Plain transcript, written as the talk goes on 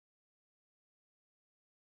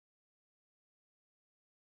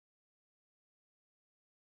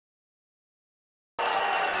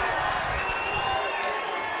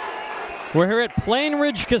We're here at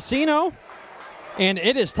Plainridge Casino, and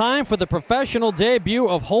it is time for the professional debut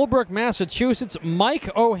of Holbrook, Massachusetts,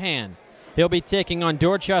 Mike O'Han. He'll be taking on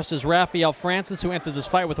Dorchester's Rafael Francis, who enters this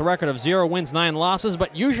fight with a record of 0 wins, 9 losses,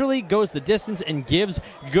 but usually goes the distance and gives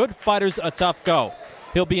good fighters a tough go.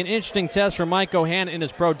 He'll be an interesting test for Mike O'Han in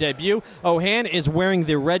his pro debut. O'Han is wearing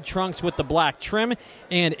the red trunks with the black trim,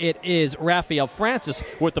 and it is Rafael Francis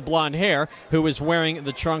with the blonde hair who is wearing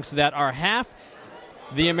the trunks that are half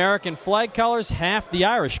the American flag colors, half the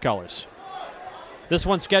Irish colors. This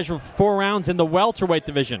one's scheduled for 4 rounds in the welterweight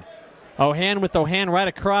division. O'Han with O'Han right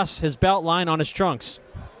across his belt line on his trunks.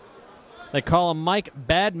 They call him Mike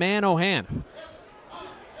Badman O'Han.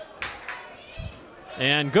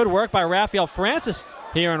 And good work by Rafael Francis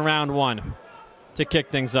here in round 1 to kick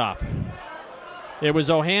things off. It was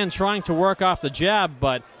O'Han trying to work off the jab,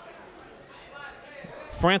 but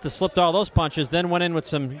Francis slipped all those punches, then went in with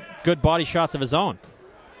some good body shots of his own.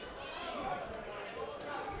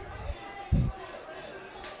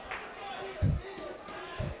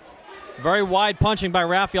 Very wide punching by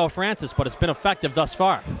Rafael Francis, but it's been effective thus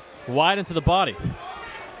far. Wide into the body.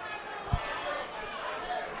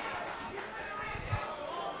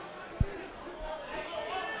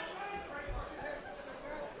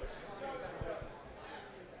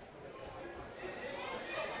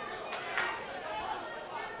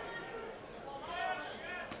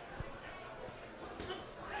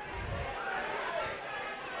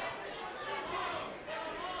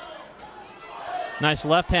 Nice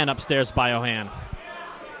left hand upstairs by O'Han.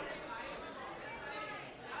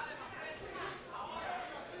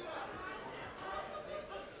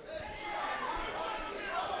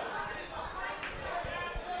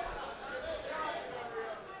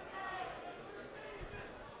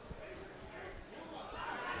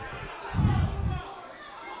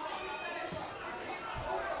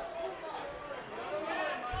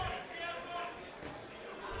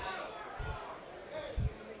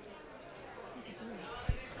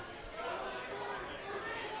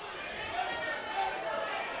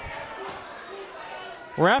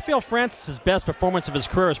 Rafael Francis' best performance of his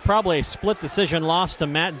career is probably a split decision loss to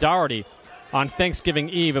Matt Doherty on Thanksgiving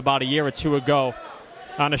Eve about a year or two ago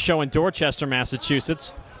on a show in Dorchester,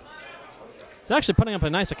 Massachusetts. He's actually putting up a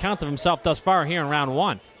nice account of himself thus far here in round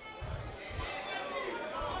 1.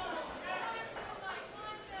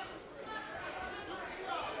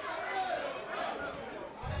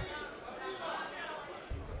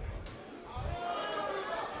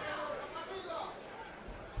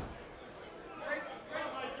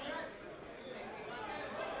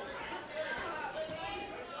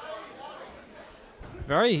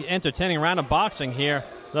 Very entertaining round of boxing here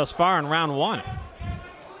thus far in round 1.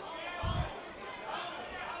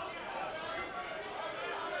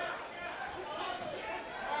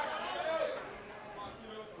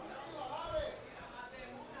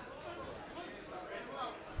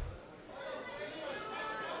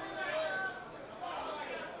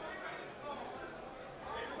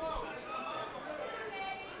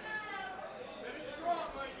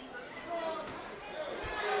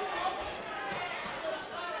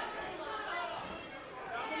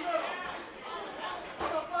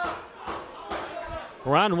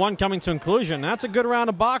 Round 1 coming to conclusion. That's a good round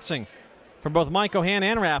of boxing for both Mike O'Han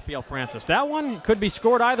and Rafael Francis. That one could be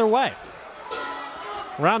scored either way.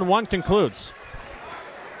 Round 1 concludes.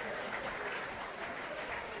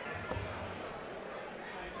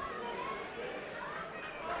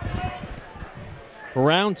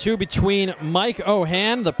 Round 2 between Mike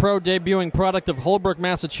O'Han, the pro debuting product of Holbrook,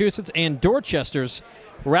 Massachusetts, and Dorchester's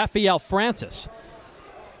Rafael Francis.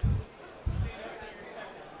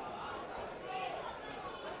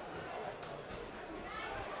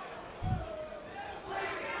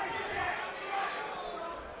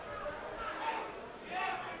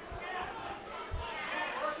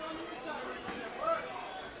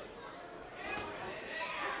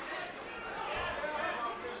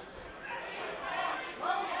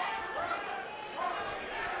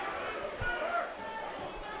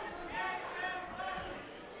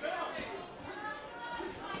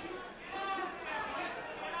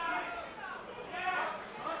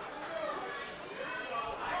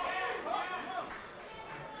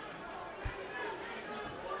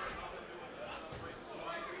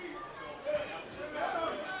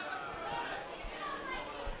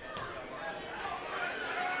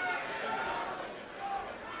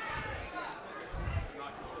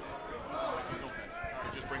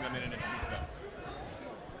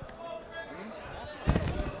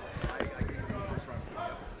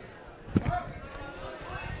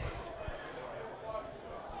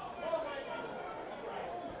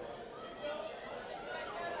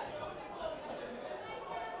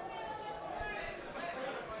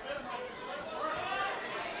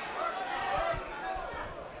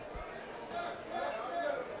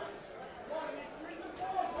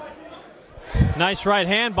 Nice right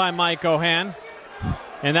hand by Mike O'Han.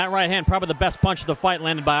 And that right hand, probably the best punch of the fight,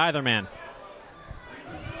 landed by either man.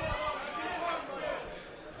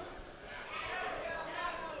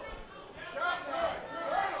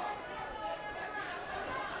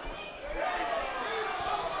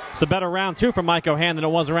 It's a better round 2 for Mike O'Han than it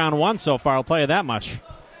was round 1 so far, I'll tell you that much.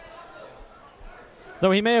 Though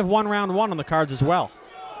he may have won round 1 on the cards as well.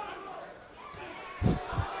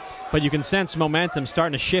 But you can sense momentum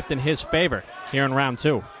starting to shift in his favor here in round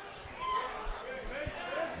 2.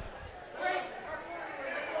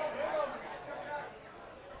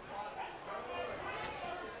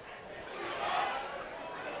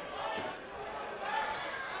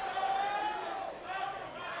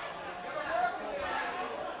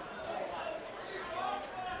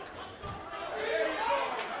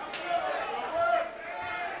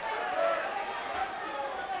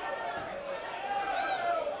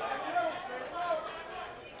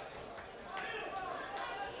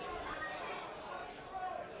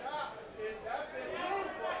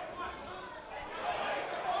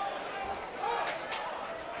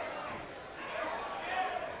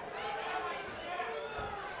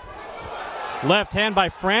 Left hand by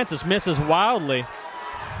Francis misses wildly.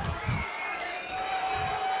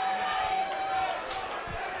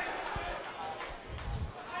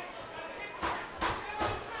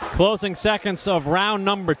 Closing seconds of round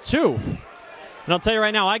number 2. And I'll tell you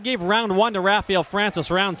right now, I gave round 1 to Rafael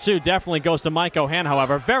Francis. Round 2 definitely goes to Mike O'Han,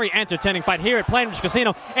 however. Very entertaining fight here at Plainridge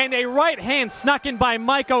Casino. And a right hand snuck in by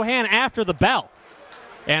Mike O'Han after the bell.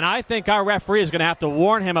 And I think our referee is going to have to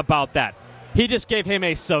warn him about that. He just gave him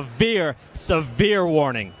a severe, severe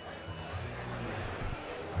warning.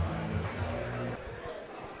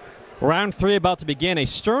 Round 3 about to begin. A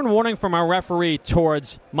stern warning from our referee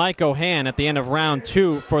towards Mike O'Han at the end of round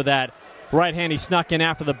 2 for that right hand he snuck in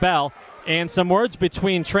after the bell. And some words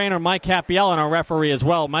between trainer Mike Cappiello and our referee as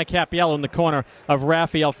well. Mike Cappiello in the corner of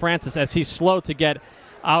Rafael Francis as he's slow to get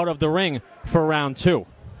out of the ring for round 2.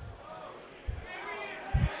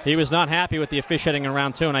 He was not happy with the officiating in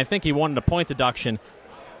round 2, and I think he wanted a point deduction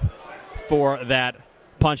for that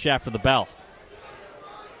punch after the bell.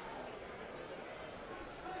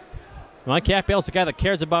 Mike Cappiello's the guy that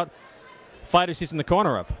cares about fighters he's in the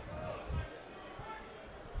corner of.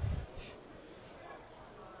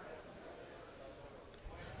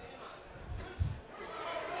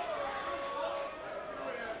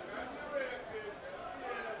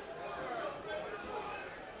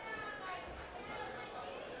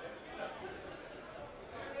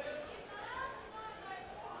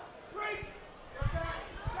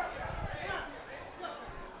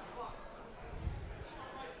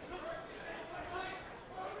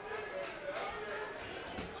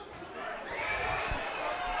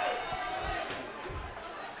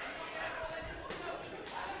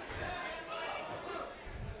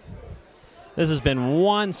 This has been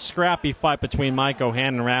one scrappy fight between Mike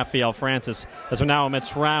O'Han and Rafael Francis as we're now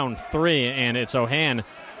amidst round 3, and it's O'Han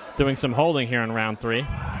doing some holding here in round 3.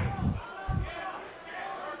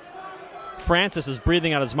 Francis is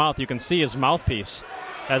breathing out his mouth. You can see his mouthpiece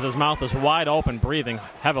as his mouth is wide open, breathing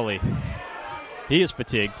heavily. He is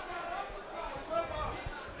fatigued.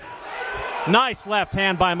 Nice left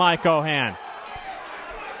hand by Mike O'Han.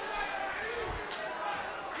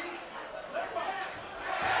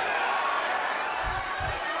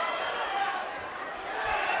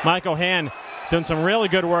 Mike O'Han doing some really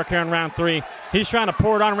good work here in round 3. He's trying to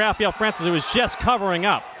pour it on Rafael Francis, who is just covering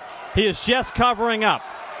up. He is just covering up.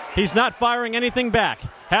 He's not firing anything back.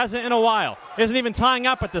 Hasn't in a while. Isn't even tying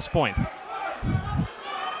up at this point.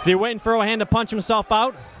 Is he waiting for O'Han to punch himself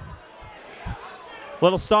out?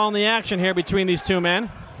 Little stall in the action here between these two men.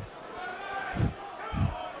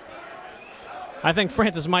 I think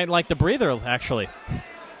Francis might like the breather, actually.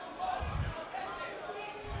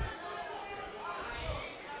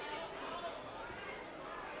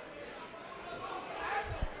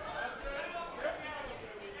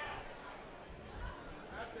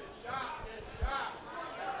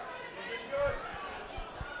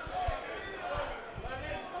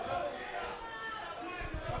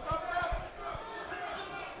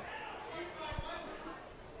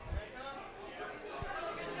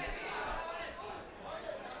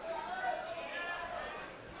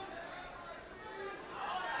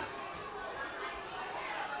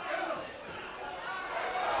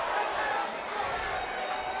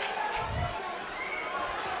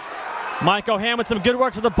 Mike O'Han with some good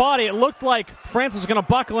work to the body. It looked like Francis was going to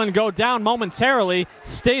buckle and go down momentarily.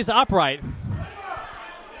 Stays upright.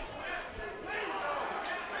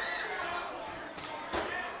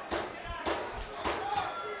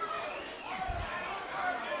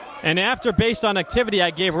 And after based on activity,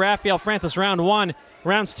 I gave Rafael Francis round 1.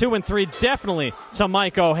 Rounds 2 and 3 definitely to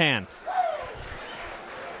Mike O'Han.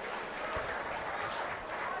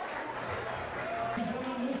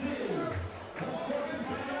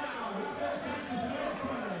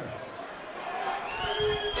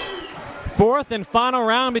 Fourth and final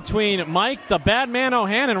round between Mike, the bad man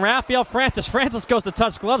O'Han, and Rafael Francis. Francis goes to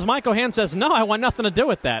touch gloves. Mike O'Han says, no, I want nothing to do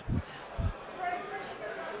with that.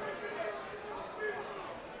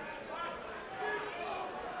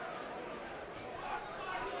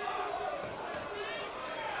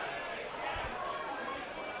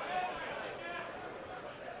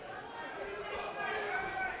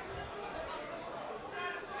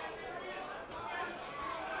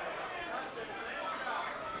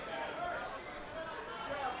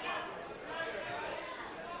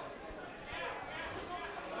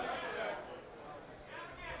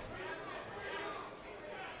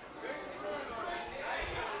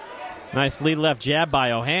 Nice lead left jab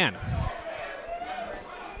by O'Han.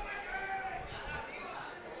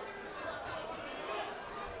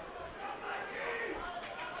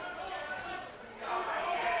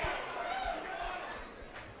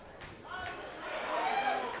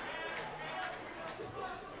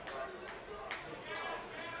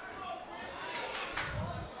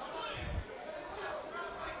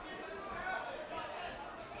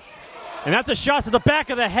 And that's a shot to the back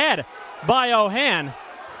of the head by O'Han.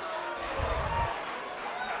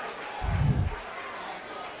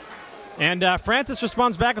 And Francis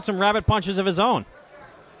responds back with some rabbit punches of his own.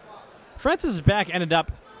 Francis' back ended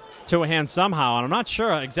up to O'Han somehow, and I'm not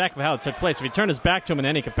sure exactly how it took place. If he turned his back to him in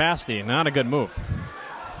any capacity, not a good move.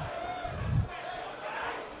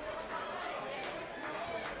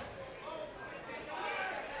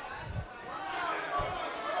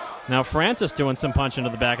 Now Francis doing some punching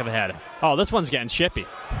to the back of the head. Oh, this one's getting chippy.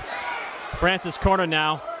 Francis cornered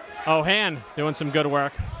now. O'Han doing some good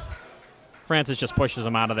work. Francis just pushes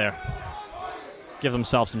him out of there. Gives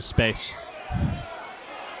himself some space.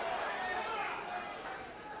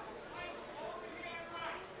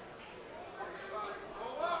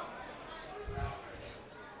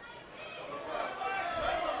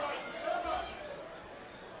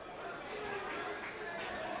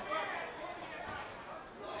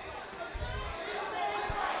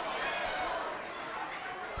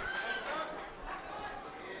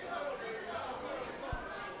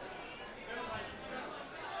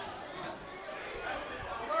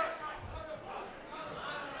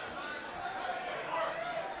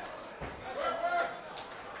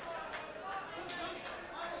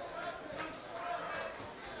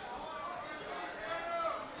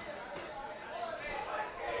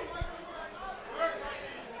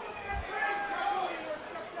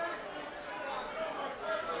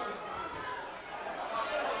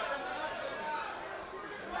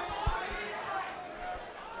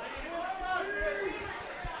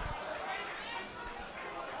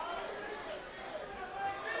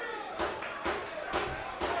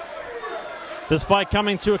 This fight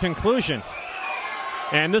coming to a conclusion.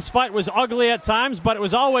 And this fight was ugly at times, but it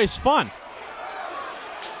was always fun.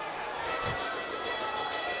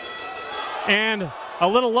 And a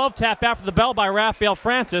little love tap after the bell by Rafael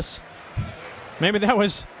Francis. Maybe that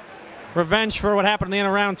was revenge for what happened at the end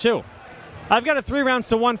of round 2. I've got a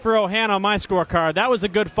 3-1 for O'Han on my scorecard. That was a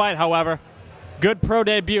good fight, however. Good pro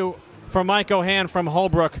debut for Mike O'Han from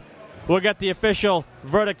Holbrook. We'll get the official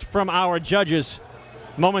verdict from our judges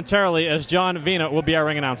momentarily, as John Vina will be our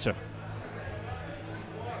ring announcer.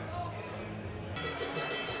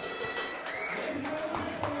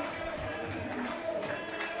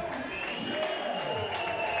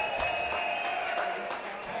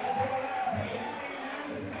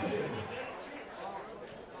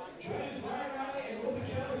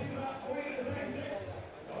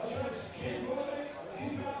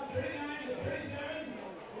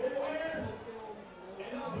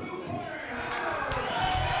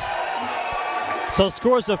 So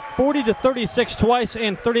scores of 40-36 twice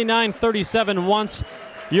and 39-37 once.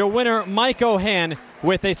 Your winner, Mike O'Han,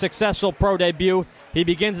 with a successful pro debut. He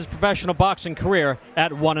begins his professional boxing career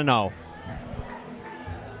at 1-0.